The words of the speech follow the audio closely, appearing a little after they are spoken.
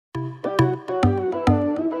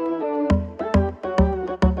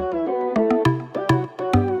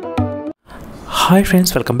Hi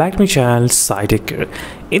friends, welcome back to my channel Tech.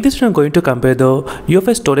 In this video I'm going to compare the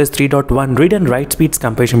UFS storage 3.1 read and write speeds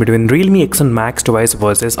comparison between Realme X7 Max device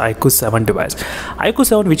versus iQOO 7 device. iQOO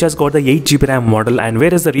 7 which has got the 8GB RAM model, and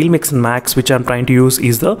whereas the Realme X7 Max which I'm trying to use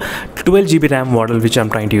is the 12GB RAM model which I'm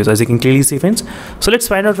trying to use, as you can clearly see friends. So let's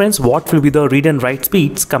find out friends what will be the read and write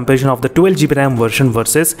speeds comparison of the 12GB RAM version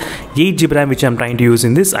versus 8GB RAM which I'm trying to use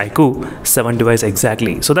in this iQOO 7 device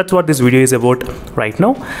exactly. So that's what this video is about right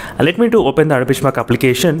now. And let me to open the benchmark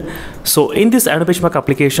application. So in this benchmark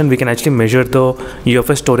application we can actually measure the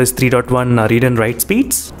UFS storage 3.1 read and write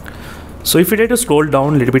speeds. So if you try to scroll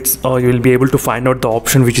down a little bit, you will be able to find out the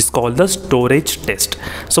option which is called the storage test.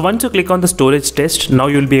 So once you click on the storage test, now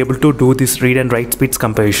you will be able to do this read and write speeds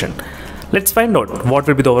comparison. Let's find out what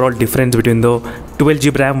will be the overall difference between the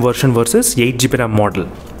 12GB RAM version versus 8GB RAM model.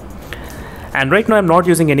 And right now I'm not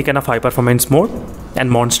using any kind of high performance mode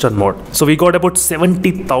and monster mode. So we got about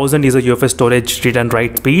 70,000 is a UFS storage read and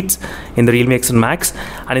write speeds in the Realme X7 Max,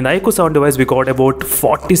 and in the iQOO 7 device we got about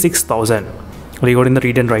 46,000 we got in the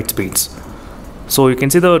read and write speeds. So you can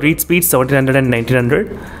see the read speeds 1700 and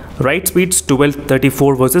 1900, write speeds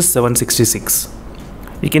 1234 versus 766.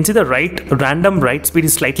 You can see the random write speed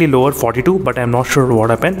is slightly lower, 42, but I'm not sure what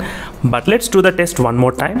happened. But let's do the test one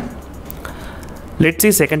more time. Let's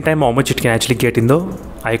see second time how much it can actually get in the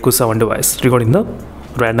iQOO 7 device regarding the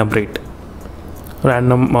random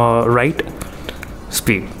write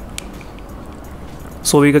speed.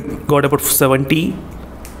 So we got about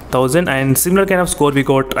 70,000, and similar kind of score we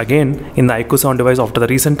got again in the iQOO 7 device after the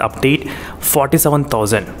recent update,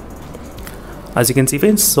 47,000. As you can see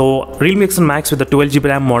friends, so Realme X7 Max with the 12GB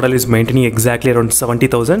RAM model is maintaining exactly around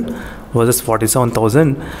 70,000 versus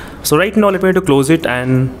 47,000. So right now let me to close it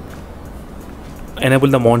and enable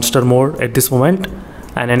the monster mode at this moment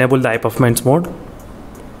and enable the high performance mode.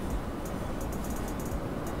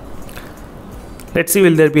 Let's see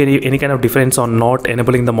will there be any kind of difference on not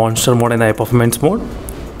enabling the monster mode and the high performance mode.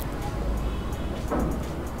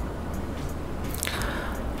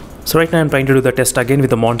 So right now I'm trying to do the test again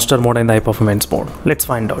with the monster mode and the high performance mode. Let's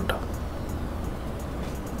find out.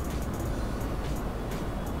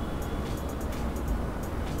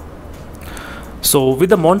 So with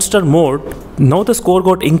the monster mode, now the score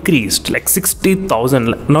got increased like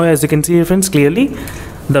 60,000. Now as you can see friends clearly,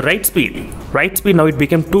 the write speed now it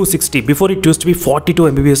became 260. Before it used to be 42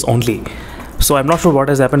 Mbps only. So I'm not sure what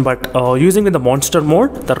has happened, but using with the monster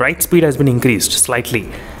mode, the write speed has been increased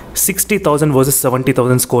slightly. 60,000 versus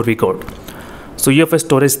 70,000 score we got. So UFS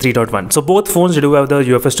storage 3.1. So both phones do have the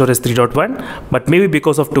UFS storage 3.1, but maybe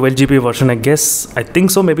because of 12GB version, I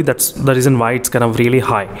think so, maybe that's the reason why it's kind of really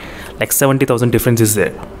high, like 70,000 difference is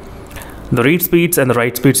there. The read speeds and the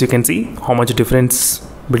write speeds, you can see how much difference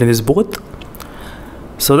between these both.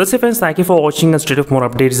 So that's it friends, thank you for watching, and straight up more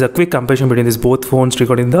updates is a quick comparison between these both phones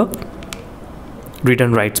regarding the read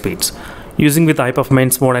and write speeds using with high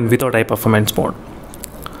performance mode and without high performance mode.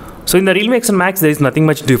 So in the Realme X7 Max there is nothing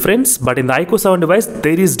much difference, but in the iQOO 7 device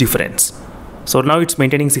there is difference. So now it's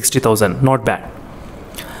maintaining 60,000, not bad.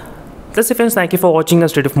 That's it friends, thank you for watching, and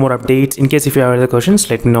straight up more updates. In case if you have other questions,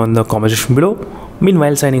 let me know in the comment section below.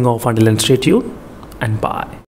 Meanwhile, signing off until then, stay tuned and bye.